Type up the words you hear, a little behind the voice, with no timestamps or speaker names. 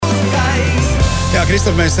Jā,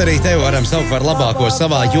 Kristap, mēs arī tevi varam saukt par labāko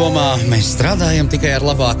savā jomā. Mēs strādājam tikai ar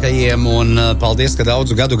labākajiem, un paldies, ka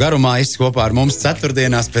daudzu gadu garumā esi kopā ar mums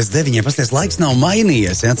ceturtdienās pēc 9. Pasties, laiks nav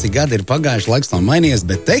mainījies, ja, cik gadi ir pagājuši, laiks nav mainījies,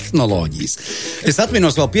 bet tehnoloģijas. Es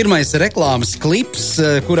atminos vēl pirmais reklāmas klips,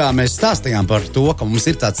 kurā mēs stāstījām par to, ka mums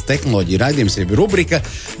ir tāds tehnoloģija raidījums, jeb rubrika.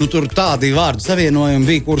 Nu, tur tādi vārdu savienojumi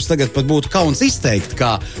bija, kurus tagad pat būtu kauns izteikt,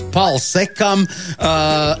 kā palsekam,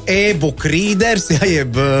 e-book readers, ja,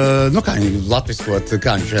 jeb, nu kā viņi latviski.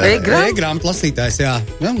 Kā viņš e-grāmatu lasītājs, jā.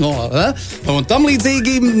 Un tam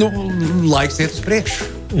līdzīgi, laiks iet uz priekšu.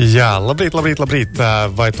 Jā, labrīt.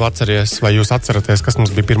 Vai tu atceries, vai jūs atceraties, kas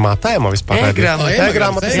mums bija pirmā tēma vispār?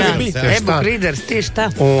 E-grāmatas bija. E-book readers, tieši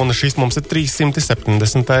tā. Un šis mums ir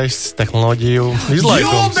 370. tehnoloģiju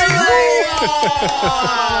izlaidums.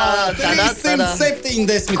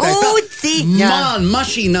 370. Kūciņa! Man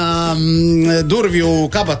mašīnā durvju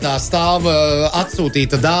kabatā stāv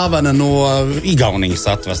atsūtīta dāvana no Igaunijas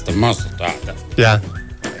atvesta mazu tāda. Jā.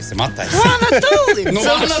 Esam attaisīti.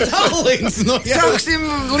 Vana Tallins! Sāksim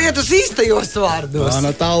lietas īstajos vārdos.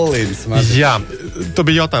 Vana Tallins. Jā, tu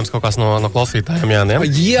bija jautājums kaut kāds no klausītājiem, Jāniem?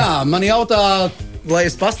 Jā, man jautā, lai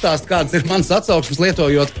es pastāstu, kādas ir manas atsauksmes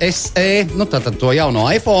lietojot SE, tātad to jauno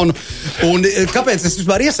iPhone. Un kāpēc es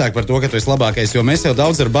vispār iesāku par to, ka tu esi labākais? Jo mēs jau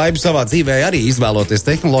daudz ar Baibu savā dzīvē arī izvēloties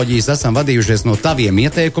tehnoloģijas, esam vadījušies no taviem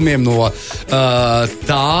ieteikumiem, no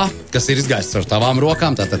tā, kas ir izgājis ar tavām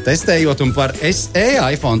rokām, tātad testējot. Un par SE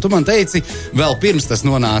iPhone tu man teici, vēl pirms tas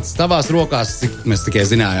nonāca tavās rokās, mēs tikai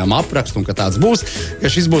zinājām aprakstu un ka tāds būs,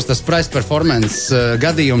 ka šis būs tas price performance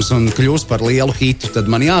gadījums un kļūs par lielu hitu. Tad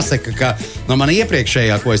man jāsaka, ka no mana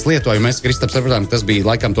iepriekšējā, ko es lietoju, mēs, Kristap, sapratām, ka tas bija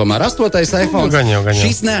laikam tomēr 8. iPhone. Gan jau.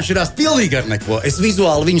 Šis neatšķirās pilnīgi ar neko. Es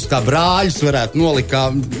vizuāli viņus kā brāļus varētu nolikt kā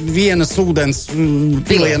vienas ūdens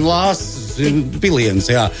pilienu lāses, pilienas,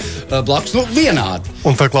 jā, blakus, vienādi.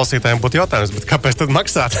 Un tad klausītājiem būtu jautājums, bet kāpēc tad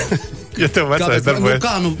maksāt? Ja tev vecais darbojas.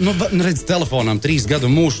 Redz, telefonam 3 gadu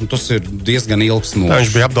mūžs, un tas ir diezgan ilgs mūžs. Tā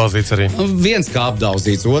viņš bija apdauzīts arī. Viens kā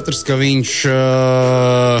apdauzīts, otrs, ka viņš...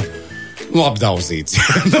 apdauzīts.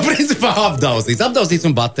 Principā apdauzīts. Apdauzīts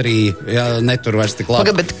un baterija netur vairs tik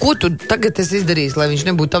labi. Bet ko tu tagad esi izdarījis, lai viņš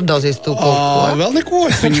nebūtu apdauzīts? Tu kaut ko? Vēl neko.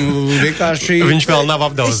 Es viņu vienkārši... Viņš vēl nav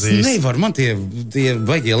apdauzījis. Es nevaru. Man tie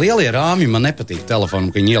baigie lielie rāmi, man nepatīk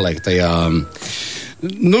telefonu, ka viņi ieliek tajā...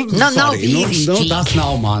 Nav vīrišķīgi. Tas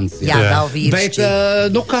nav mans. Jā, nav vīrišķīgi.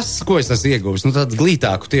 Bet, ko es esmu ieguvis? Tādu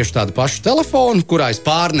glītāku tieši tādu pašu telefonu, kurā es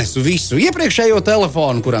pārnesu visu iepriekšējo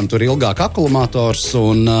telefonu, kuram tur ilgāk akumulators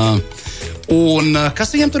un kas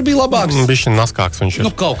viņam tur bija labāks? Bišķi naskāks viņš ir.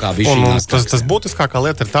 Kaut kā bišķi naskāks. Tas būtiskākā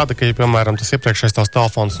lieta ir tāda, ka, ja, piemēram, tas iepriekšējais tavs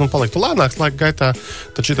telefons paliktu lēnāks laika gaitā,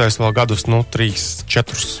 tad šitais vēl gadus, 3,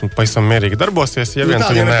 4 pavisam mierīgi darbosies, ja vien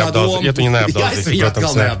tu viņu neapdauzīs. Jā, es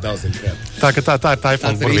viņu neapdauzīs. Tā ir tā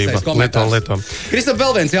iPhone burvība. Lieto. Kristap,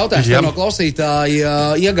 vēl viens jautājums no klausītāja.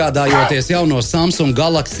 Iegādājoties jauno Samsung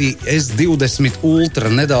Galaxy S20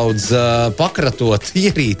 Ultra nedaudz pakratot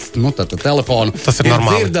ierīt, tātad telefonu. Tas ir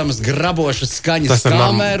normāli. Dzirdamas grabošas skaņas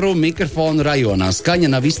kameru, mikrofonu rajonā. Skaņa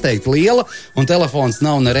nav izteikti liela, un telefons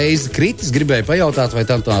nav nereizi kritis. Gribēju pajautāt, vai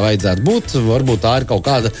tam tā vajadzētu būt. Varbūt tā ir kaut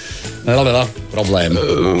kāda problēma.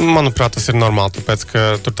 Manuprāt, tas ir normāli, tāpēc, ka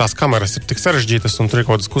tur tās kameras ir tik sarežģītas, un tur ir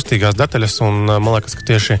kaut kādas kustīgās detaļas, un man liekas, ka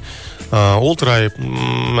tieši Ultrai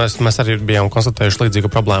mēs arī bijām konstatējuši līdzīgu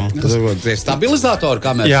problēmu. Tas ir stabilizātori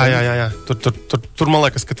kameras? Jā. Tur man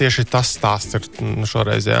liekas, ka tieši tas stāsts ir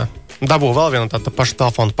šoreiz, jā. Dabū vēl vienu tādu pašu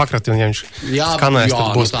telefonu pakrati, un ja viņš skanēs,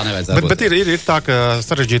 tad būs. Bet ir tā, ka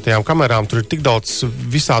sarežģītajām kamerām tur ir tik daudz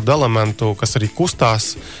visādu elementu, kas arī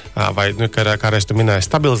kustās, vai, kā reiz tu minēji,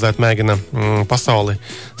 stabilizēt mēģina pasauli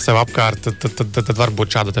sev apkārt, tad var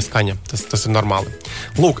būt šāda te skaņa. Tas ir normāli.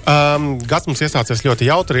 Lūk, gads mums iesācies ļoti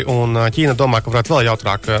jautri, un Ķīna domā, ka varētu vēl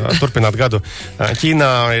jautrāk turpināt gadu.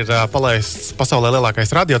 Ķīnā ir palaists pasaulē lielākais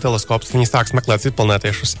radioteleskops, viņi sāks meklēt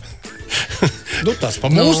citplanētiešus. Tas pa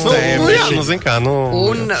mūsu tēmu.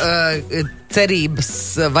 Un cerības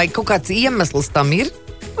vai kaut kāds iemesls tam ir?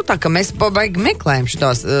 Tā kā mēs pabaigi meklējam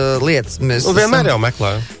šitās lietas. Mēs vienmēr jau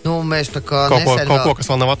meklējam. Mēs tā kā kaut ko, kas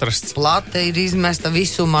vēl nav atrasts. Plate ir izmesta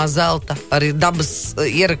visumā zelta, arī dabas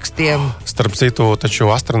ierakstiem. Starp citu, taču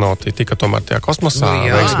astronauti tika tomēr tajā kosmosā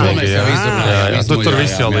veiksmīgi. Tur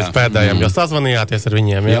viss jau līdz pēdējiem, jo sazvanījāties ar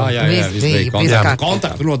viņiem. Jā.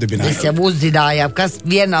 Kontaktu nodibinājām. Mēs jau uzzinājām, kas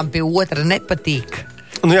vienam pie otra nepatīk.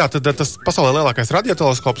 Tad tas pasaulē lielākais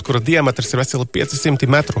radioteleskops, kura diametrs ir veseli 500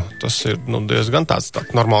 metru. Tas ir diezgan tāds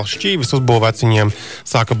normāls šķīvis. Uzbūvēts viņiem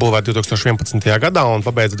sāka būvēt 2011. gadā un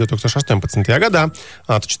pabeidza 2018. gadā.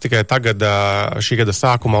 Taču tikai tagad šī gada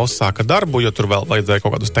sākumā uzsāka darbu, jo tur vēl vajadzēja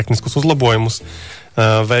kaut kādus tehniskus uzlabojumus.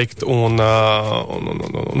 veikt, un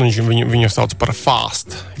viņu sauc par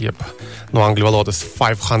FAST, jeb no angļu valodas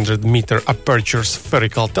 500 meter aperture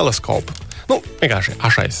spherical telescope. Vienkārši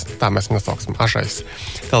ašais, tā mēs viņu sauksim, ašais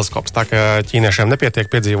teleskops. Tā kā ķīniešiem nepietiek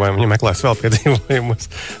piedzīvojumi, viņi meklēs vēl piedzīvojumus.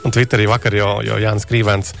 Un Twitterī vakar jau Jānis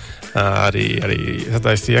Krīvens arī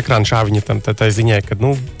taisīja ekrānu šāviņa tam tai ziņai, ka,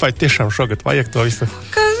 vai tiešām šogad vajag to visu.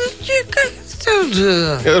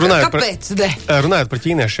 Runājot par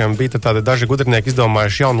ķīniešiem, bija tādi daži gudrinieki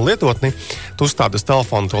izdomājuši jaunu lietotni. Tu uzstādi uz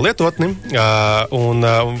telefonu to lietotni, un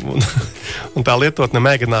tā lietotne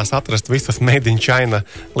mēģinās atrast visas Made in China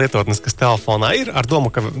lietotnes, kas telefonā ir, ar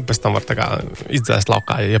domu, ka pēc tam var tā kā izdzēst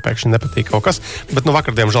laukā, ja pēkšņi nepatīk kaut kas. Bet,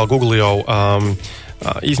 vakar, diemžēl, Google jau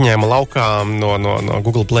izņēma laukā no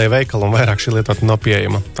Google Play veikala, un vairāk šī lietotne nav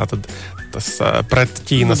pieejama. Tātad tas pret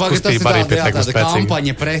Ķīnas kustība arī pietiekami spēcīga.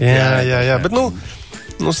 Kampaņa pret. Jā, bet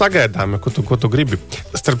sagaidām, ko tu gribi.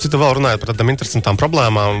 Starp citu, vēl runājot par tādām interesantām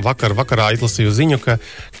problēmām, vakarā izlasīju ziņu, ka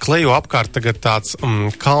klejo apkārt tagad tāds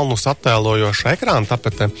kalnus attēlojoša ekrāna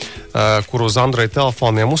tapete, kuru uz Android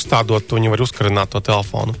telefoniem uzstādot, viņi var uzkarināt to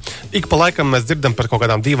telefonu. Ik pa laikam mēs dzirdam par kaut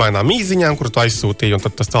kādām dīvainām īziņām, kuru tu aizsūtīji, un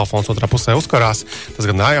tad tas telefons otrā pusē uzkarās. Tas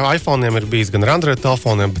gan iPhone'iem ir bijis, gan ar Android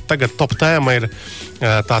telefoniem, bet tagad top tēma ir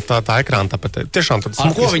tā ekrāna tapete. Tiešām tad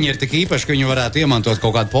ar ko viņi ir tik īpaši, ka viņi varētu iemantot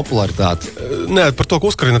kaut kādu popularitāti? Nē, par to, ka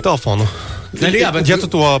uzkarina telefonu. Ja tu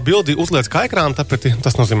to bildi uzliec kā ekrāna tapeti,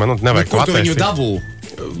 tas nozīmē, nevajag to attēsīt. Kur tu viņu dabū?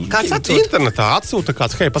 Kāds atsūta? Internetā atsūta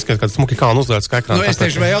kāds, paskatīt, kāds smuki kalnu uzliec kā ekrāna tapeti. Es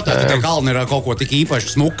tieši vēl jautāju, ka kalni ir kaut ko tik īpaši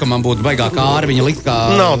smuka, man būtu baigā kāri viņa likt kā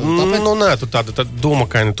tapeti? Nē, tu tāda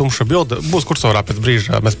dūmakaina tumša bilde. Būs kursorā pēc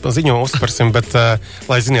brīža, mēs ziņu uzspersim, bet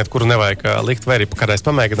lai ziniet, kuru nevajag likt, vai arī kādreiz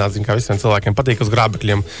pamēģināt, kā visiem cilvēkiem patīk uz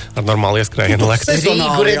grābekļiem ar normālu ieskrējienu lekt.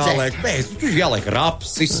 Jāliek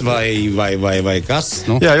rapsis vai kas?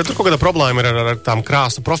 Jā, jo tur kaut kāda problēma ir ar tām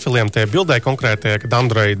krāsu profiliem, tie bildē konkrētie, kad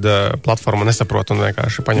Android platforma nesaprot un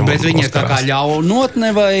vienkārši paņem. Bet viņi ir tā kā ļaunotne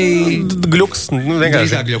vai? Gļuks,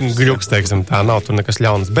 vienkārši gļuks, teiksim, tā nav tur nekas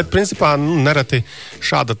ļauns. Bet, principā, nereti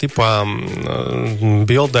šāda tipā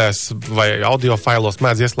bildēs vai audio failos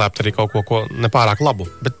mēdz ieslēpt arī kaut ko nepārāk labu.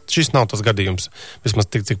 Bet šis nav tas gadījums. Vismaz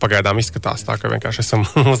tik, cik pagaidām izskatās, tā ka vienkārši esam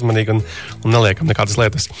uzmanīgi un neliekam nekādas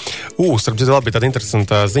lietas. Starp citu, vēl bija tāda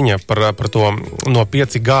interesanta ziņa par to no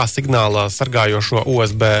 5G signāla sargājošo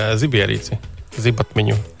USB zibierīci,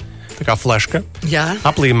 zibatmiņu. Tā kā fleška,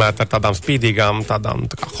 aplīmēta ar tādām spīdīgām, tādām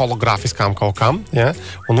tā kā hologrāfiskām kaut kam,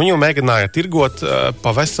 un viņu mēģināja tirgot pa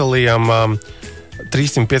veseliem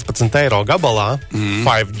 315 eiro gabalā,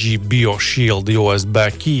 5G BioShield USB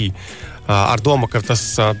key, ar domu, ka tas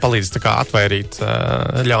palīdz tā kā atvairīt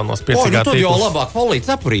ļaunos 5G tīklus. Tad jau labāk foliju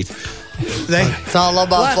cepurīt. Tā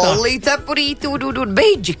labā folija cepurīt,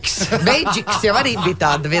 Beidžiks jau arī bija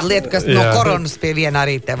tāda lieta, kas no koronas pie viena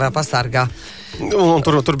arī tev pasargā. Un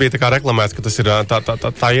tur bija tā kā reklamēts, ka tas ir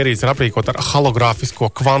tā ierīce ir aprīkota ar hologrāfisko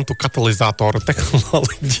kvantu katalizatoru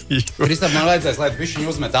tehnoloģiju. Kristap, man vajadzēs, lai pišķiņu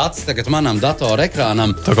uzmet acis tagad manam datoru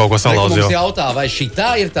ekrānam. Tā kaut ko salauz jau. Mums jautā, vai šitā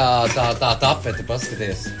ir tā tapete,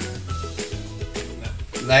 paskaties.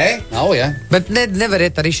 Nē, nav, ja? Bet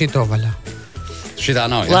nevariet arī šito vaļā. Šitā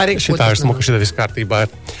nav, ja? Šitā ir smuka, šitā viss kārtībā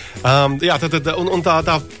ir. Jā, un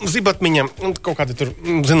tā zibatmiņa, kaut kādi tur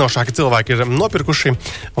zinošāki cilvēki ir nopirkuši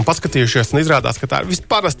un paskatījušies, un izrādās, ka tā ir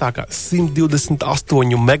visparastākā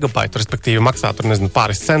 128 megabaitu, respektīvi maksā tur,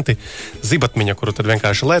 pāris centi zibatmiņa, kuru tad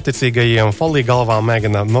vienkārši lēticīgajiem folija galvām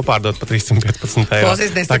mēģina nopārdot pa 315 eiro.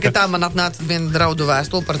 Klausies, nesaka, tā man atnāca viena draudu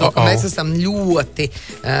vēstule par to, ka mēs esam ļoti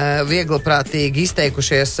viegliprātīgi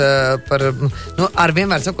izteikušies par, ar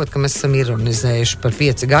vienmēr sakot, ka mēs esam ironizējuši par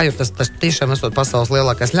 5G, jo tas tiešām esot pasaules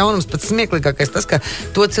lielākais ļaunums, pats smieklīgākais tas, ka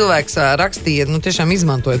to cilvēks rakstīja, tiešām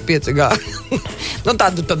izmantojot 5G.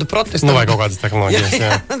 Tādu protestu. Vai kaut kādas tehnoloģijas,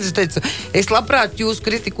 jā. Es teicu, es labprāt jūsu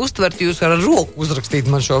kritiku uztvertu, jūs ar roku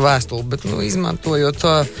uzrakstīt man šo vēstuli, bet, izmantojot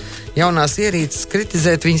jaunās ierīces,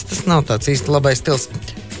 kritizēt viņas, tas nav tāds īsti labais stils.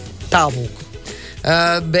 Tālūk.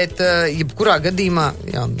 Bet, jebkurā gadījumā,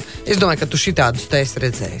 es domāju, ka tu šitādus te esi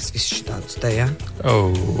redzējis, visu šitādus te, jā?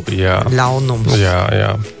 Jā. Ļaunums.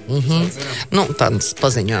 Jā. Tāds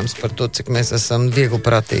paziņojums par to, cik mēs esam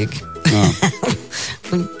viegliprātīgi.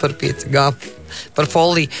 Par 5G, par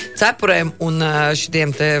foliju cepurēm un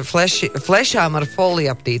šitiem te flešām ar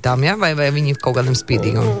foliju aptītām, ja? Vai viņi kaut kādam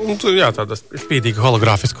spīdīgam? Jā, tāda spīdīga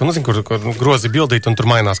hologrāfiska. Kur grozi bildīt un tur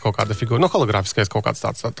mainās kaut kāda figūra. Hologrāfiskais kaut kāds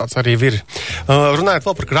tāds arī ir. Runājot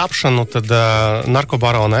vēl par krāpšanu, tad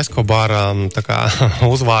narkobarona Eskobara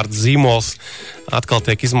uzvārds zīmols atkal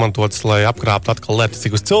tiek izmantots, lai apkrāptu atkal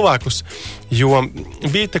lēticīgus cilvēkus, jo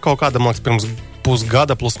bija te kaut kāda, man liekas, pirms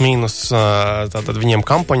pusgada plus mīnus tātad viņiem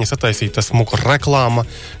kampaņa sataisīta smuka reklāma,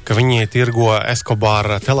 ka viņi tirgo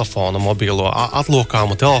Escobar telefonu, mobilo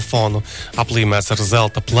atlokāmu telefonu, aplīmēs ar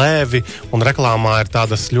zelta plēvi, un reklāmā ir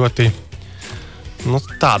tādas ļoti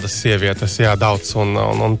tādas sievietes, daudz,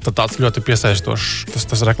 un tāds ļoti piesaistošs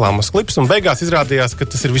tas reklāmas klips, un beigās izrādījās, ka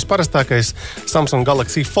tas ir visparastākais Samsung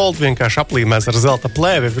Galaxy Fold, vienkārši aplīmēs ar zelta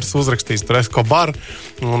plēvi, virs uzrakstīs tur Escobar,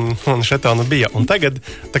 un šeit tā bija. Un tagad,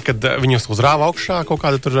 kad viņus uzrāva augšā, kaut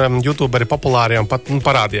kādi tur youtuberi populārie un pat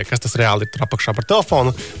parādīja, kas tas reāli ir tur apakšā par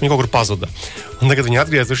telefonu, viņi kaut kur pazuda. Un tagad viņi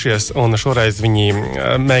atgriezušies, un šoreiz viņi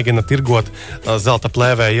mēģina tirgot zelta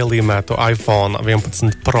plēvē ielīmētu iPhone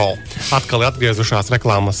 11 Pro. Atkal atgriezušās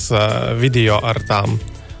reklāmas video ar tām,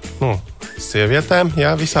 sievietēm,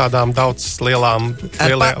 visādām daudz lielām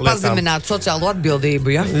lietām. Pazemināt sociālo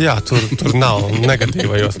atbildību, Jā, tur nav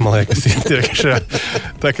negatīvajos, man liekas, ietiekšā.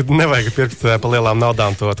 Tā, ka nevajag pirkt pa lielām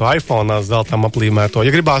naudām to iPhone zeltām aplīmēto.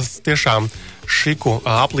 Ja gribās tiešām šiku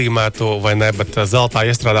aplīmētu vai ne, bet zeltā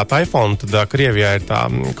iestrādāt iPhone, tad Krievijā ir tā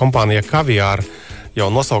kompānija Kaviāra, jau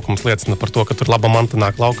nosaukums liecina par to, ka tur laba manta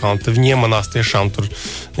nāk laukā, un tad viņi iemanās tiešām tur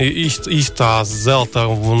īstās zelta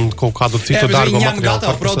un kaut kādu citu dārgo materiālu. Viņi ņem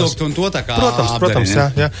gatavu produktu un to tā kā Protams,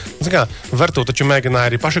 jā. Kā, Vertu taču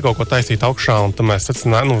mēģināja arī paši kaut ko taisīt augšā, un tad mēs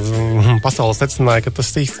secinājām, pasaule secināja, ka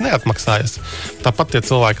tas īsti neatmaksājas. Tāpat tie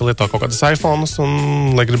cilvēki lieto kaut kādus iPhones,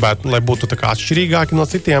 un lai būtu tā kā atšķirīgāki no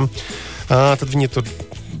citiem, tad viņi tur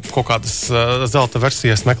kaut kādas zelta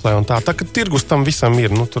versijas meklē un tā. Tā, ka tirgus tam visam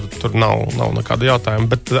ir, tur nav nekādu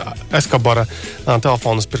jautājumu, bet Escobara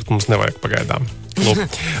telefonus pirkt mums nevajag pagaidām.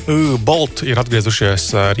 Bolt ir atgriezušies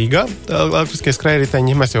Rīgā, elektriskie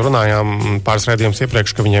skrējriteņi. Mēs jau runājām pāris raidījumus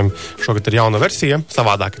iepriekš, ka viņiem šogad ir jauna versija,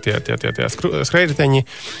 savādāki tie skrējriteņi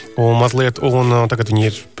un mazliet, un tagad viņi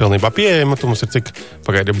ir pilnībā pieejami. Tu mums ir cik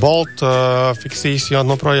pagaidi Bolt, Fixīs jau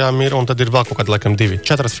noprojām ir, un tad ir vēl kaut kādi, laikam,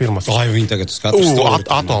 4 firmas. Viņi tagad uz katru stūri.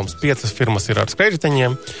 Atoms, 5 firmas ir ar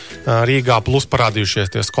skrējriteņiem. Rīgā plus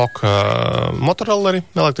parādījušies tie skok motorolleri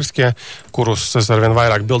elektriskie, kurus es arvien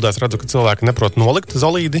vairāk bildēs redzu, ka cilvēki neprot nolikt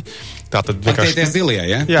zolīdi. Tātad vienkārši... Tie zilie,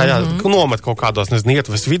 Jā, nomet kaut kādos,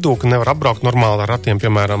 ietves vidū, ka nevar apbraukt normāli ar ratiem,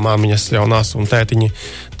 piemēram, māmiņas jaunās un tētiņi.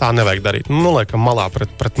 Tā nevajag darīt. Liekam malā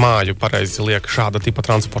pret māju pareizi liek šāda tipa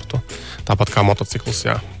transportu. Tāpat kā motociklus,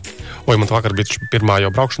 man vakar bija pirmā jau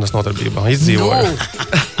braukšanas nodarbībā. Izdzīvoju.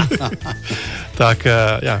 Tā kā,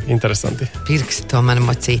 interesanti. Pirksti tomēr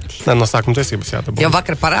mocīti. No sākuma tiesības jādabū. Jau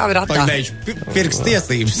vakar parāvi ratā. Pirkst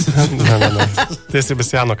tiesības. Nē. Tiesības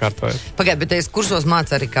jānokārtoja. Pagaid, bet es kursos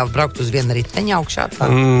māca arī, kā braukt uz viena riteņa augšā.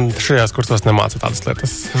 Šajās kursos nemāca tādas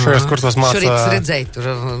lietas. Šajās kursos māca... Šorīt es redzēju tur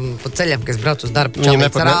pa ceļam, kas brauc uz darbu.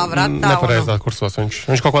 Čalīts rāva ratā. Nepareizā kursos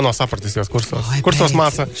viņš kaut ko nav sapratis jos kursos. Kursos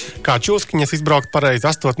māca, kā čūskiņas izbraukt pareizi,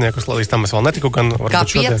 astotniekus, līdz tam es vēl netiku gan... Kā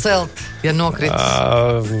piecelt, ja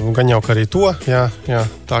nokritis. Gan jau ka arī to, jā.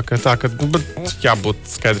 Tā ka bet jābūt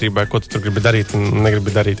skaidrībai, ko tu tur gribi darīt un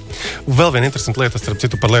negribi darīt. Vēl viena interesanta lieta, starp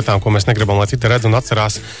citu, par lietām, ko mēs negribam, lai citi redz un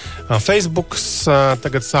atcerās. Facebooks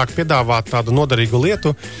tagad sāk piedāvāt tādu noderīgu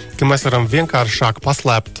lietu, ka mēs varam vienkāršāk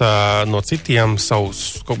paslēpt no citiem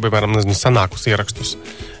savus, piemēram, senākus ierakstus.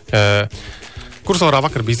 Kursorā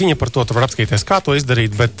vakar bija ziņa par to, tu var apskatīties, kā to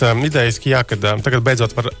izdarīt, bet idejiski kad tagad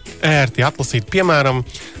beidzot var ērti atlasīt, piemēram,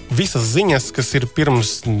 visas ziņas, kas ir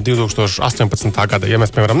pirms 2018. gada. Ja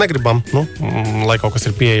mēs, piemēram, negribam, lai kaut kas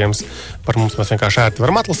ir pieejams par mums, mēs vienkārši ērti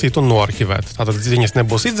varam atlasīt un noarhivēt. Tātad ziņas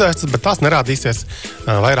nebūs izdzēstas, bet tās nerādīsies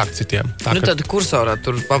vairāk citiem. Tad kursorā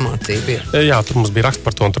tur pamācība ir. Jā, tur mums bija raksts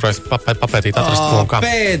par to, un tur vairs papētīt atrast.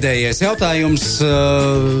 Pēdējais jautājums,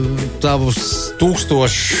 tavus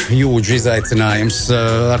 1000 jūdžu izaicinājums,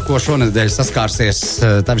 ar ko šonedēļ saskārsies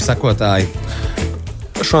tavi sakotāji?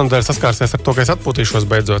 Šonadēļ saskārsies ar to, ka es atpūtīšos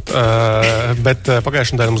beidzot, bet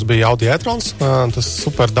pagājušajā nedēļā mums bija Audi e-trons, tas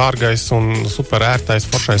super dārgais un super ērtais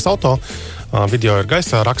foršais auto. Video ir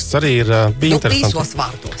gaisā, raksts arī bija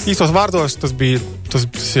interesanti. Īsos vārdos tas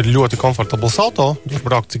ir ļoti komfortabls auto, var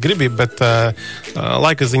braukt cik gribi, bet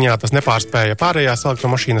laika ziņā tas nepārspēja pārējās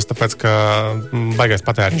elektromašīnas, tāpēc, ka baigais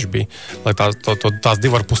patēriņš bija. Lai tās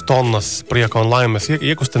 2,5 tonnas prieka un laimes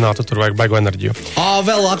iekustinātu, tur vajag baigo enerģiju.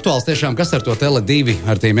 Vēl aktuāls tiešām, kas ar to Tele2,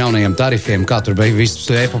 ar tiem jaunajiem tarifiem, kā tur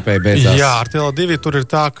viss epopēja beidzās? Jā, ar Tele2 tur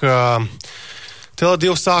ir tā, ka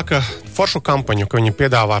Tele2 sāka foršu kampaņu, ka viņi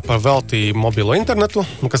piedāvāja par veltību mobilo internetu,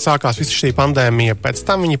 un kad sākās visa šī pandēmija, pēc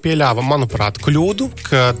tam viņi pieļāva, manuprāt, kļūdu,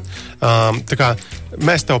 ka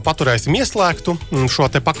mēs tev paturēsim ieslēgtu šo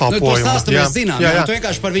te pakalpojumu. To stāstu mēs zinām, tu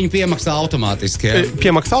vienkārši par viņu piemaksā automātiski.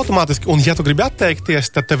 Piemaksā automātiski, un ja tu gribi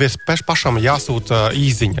atteikties, tad tev ir pašam jāsūta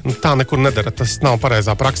īziņa. Tā nekur nedara, tas nav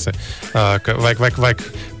pareizā prakse. Vajag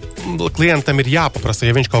klientam ir jāpaprasa,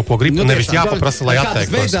 ja viņš kaut ko grib, nevis jāpaprasa, lai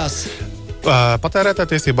atteiktos. Patērētāja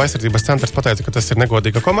tiesība aizsardzības centrs pateica, ka tas ir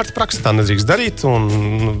negodīga komercprakse, tā nedrīkst darīt,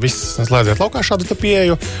 un viss slēdziet laukā šādu te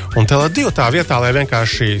pieeju. Un Tele2 tā vietā, lai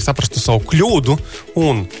vienkārši saprastu savu kļūdu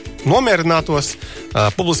un nomierinātos,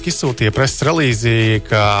 publiski izsūtīja preses relīzi,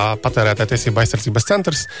 ka patērētāja tiesība aizsardzības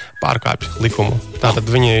centrs pārkāpj likumu. Tātad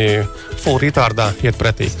viņi full retārdā iet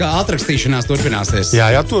pretī. Kā atrakstīšanās turpināsies?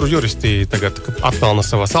 Jā, tur juristi tagad atpelna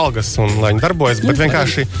savas algas un lai viņi darbojas, bet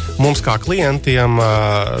vienkārši mums kā klientiem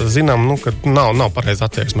zinām, ka nav pareiza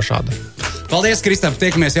attieksme šāda. Paldies, Kristap,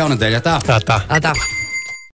 tiekamies jaunadēļ. Tā. Tā.